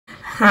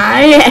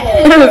Hi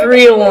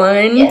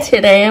everyone. Yeah.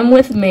 Today I'm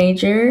with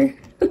Major.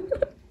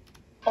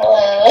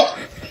 Hello.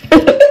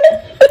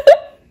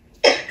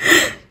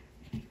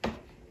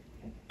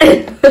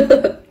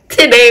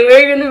 Today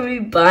we're gonna be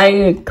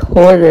buying a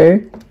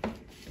quarter.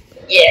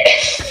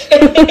 Yes. My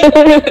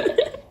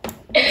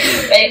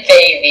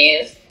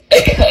babies are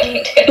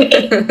coming to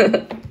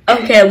me.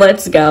 Okay,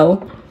 let's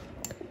go.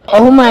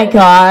 Oh my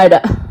god.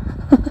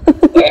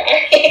 Where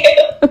are you?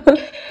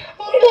 Oh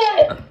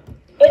my god.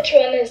 Which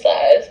one is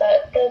that? Is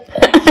that the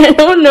I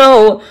don't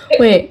know.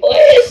 Wait.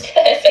 What is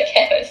this? I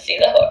can't even see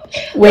the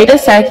horse. Wait a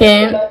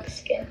second.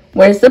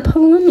 Where's the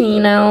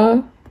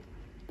Palomino?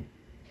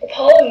 The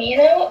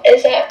Palomino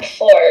is at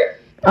 4.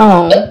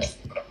 Oh. Oops.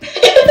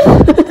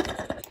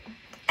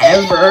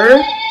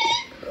 Ever?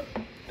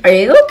 Are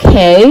you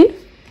okay?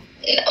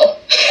 No.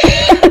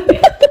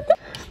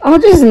 I'll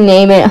just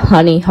name it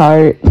Honey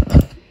Heart.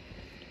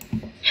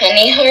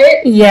 Honey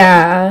Heart?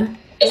 Yeah.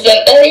 Isn't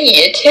that a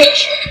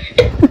YouTuber?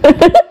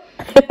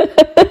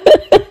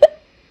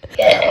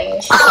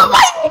 Yes.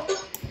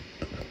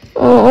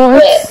 Oh,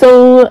 it's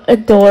so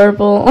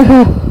adorable.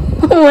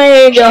 Oh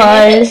my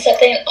gosh.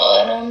 Something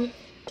on them.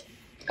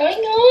 Oh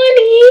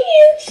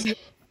my god,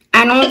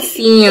 I don't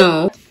see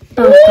you.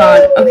 Oh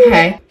god,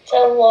 okay.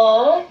 The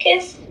walk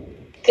is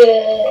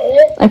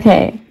good.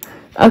 Okay.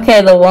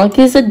 Okay, the walk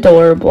is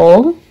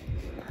adorable.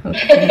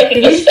 Okay.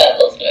 The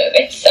saddle's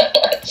moving so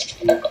much.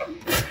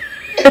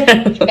 It's kind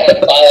of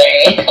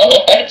bothering me how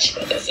much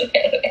this is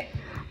moving.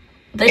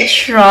 The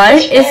trot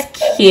is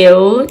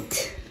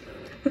cute.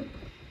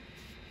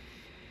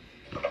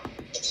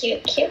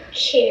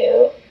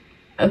 Cute.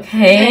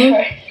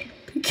 Okay.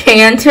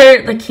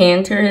 The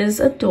canter is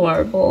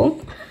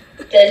adorable.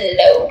 The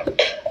lope.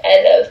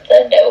 I love the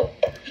lope.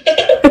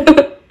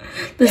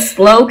 The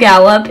slow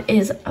gallop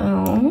is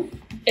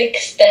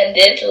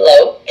extended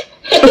lope.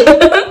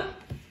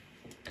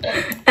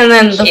 And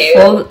then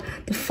the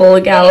full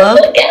gallop.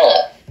 Full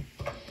gallop.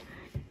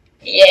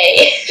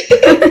 Yay.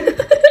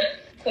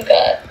 Oh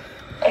god.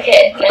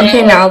 Okay,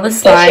 now the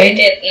slide. What should we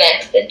do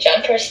next? The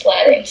jump or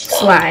sliding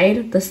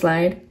stop? The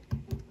slide.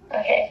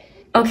 Okay.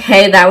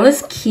 Okay, that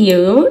was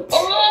cute.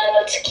 Oh,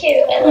 that's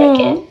cute. I like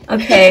it.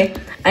 Okay,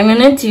 I'm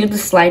gonna do the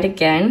slide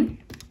again.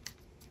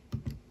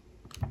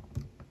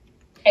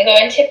 I'm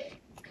going to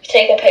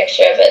take a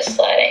picture of it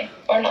sliding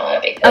or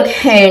not because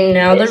okay,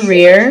 now the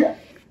rear.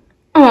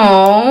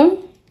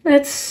 Oh,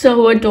 that's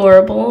so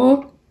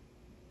adorable.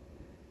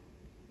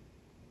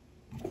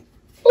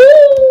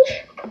 Woo!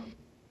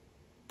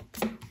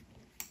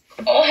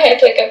 Oh, I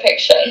took a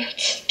picture.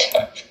 That's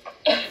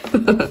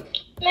adorable.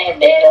 My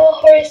little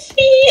horsey.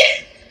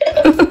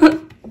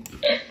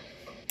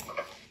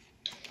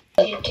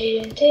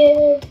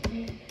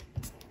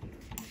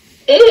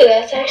 Ooh,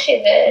 that's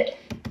actually good.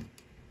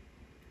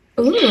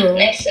 Ooh.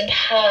 Nice and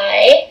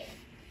high.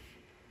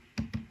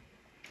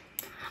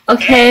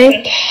 Okay. Nice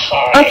and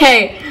high.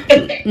 Okay.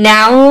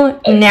 Now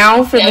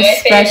for the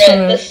special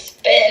move. The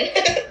spin.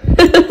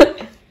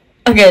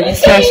 Okay, the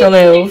special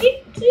move.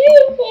 3,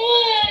 2,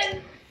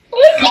 1.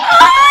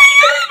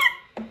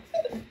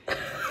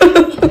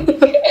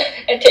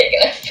 I'm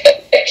taking a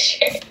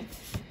picture.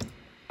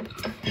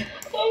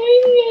 Oh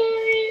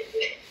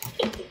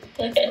my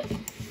god.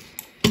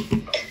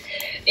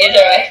 These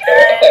are my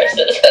favorite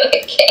horses in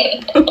the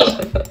game.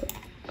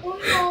 Oh my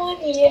god,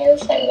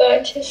 yes, I'm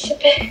going to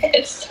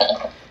spin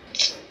some.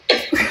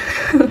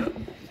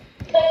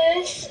 That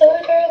is so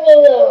adorable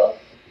though.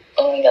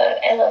 Oh my god,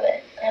 I love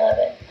it. I love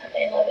it.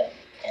 I love it.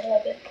 I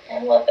love it. I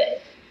love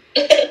it.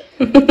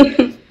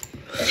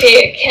 If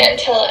you can't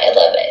tell, I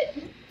love it.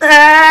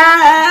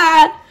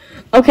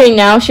 Okay,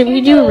 now should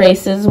we do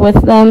races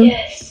with them?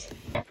 Yes.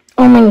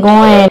 Oh my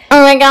god.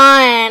 Oh my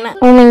god.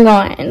 Oh my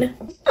god.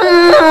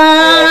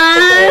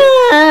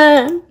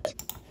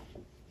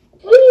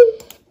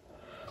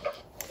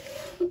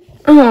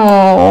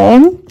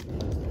 Oh.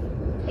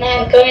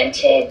 Now I'm going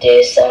to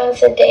do some of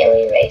the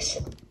daily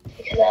races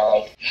because I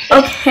like.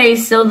 Okay,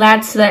 so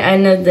that's the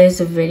end of this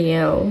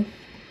video.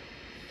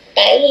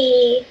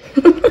 Bye.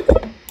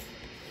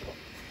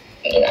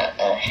 You're not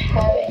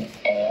having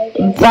any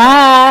idea.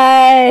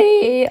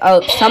 Bye.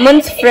 Oh,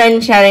 someone's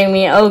friend chatting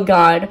me. Oh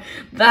god.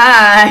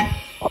 Bye.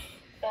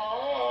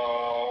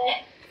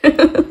 Bye.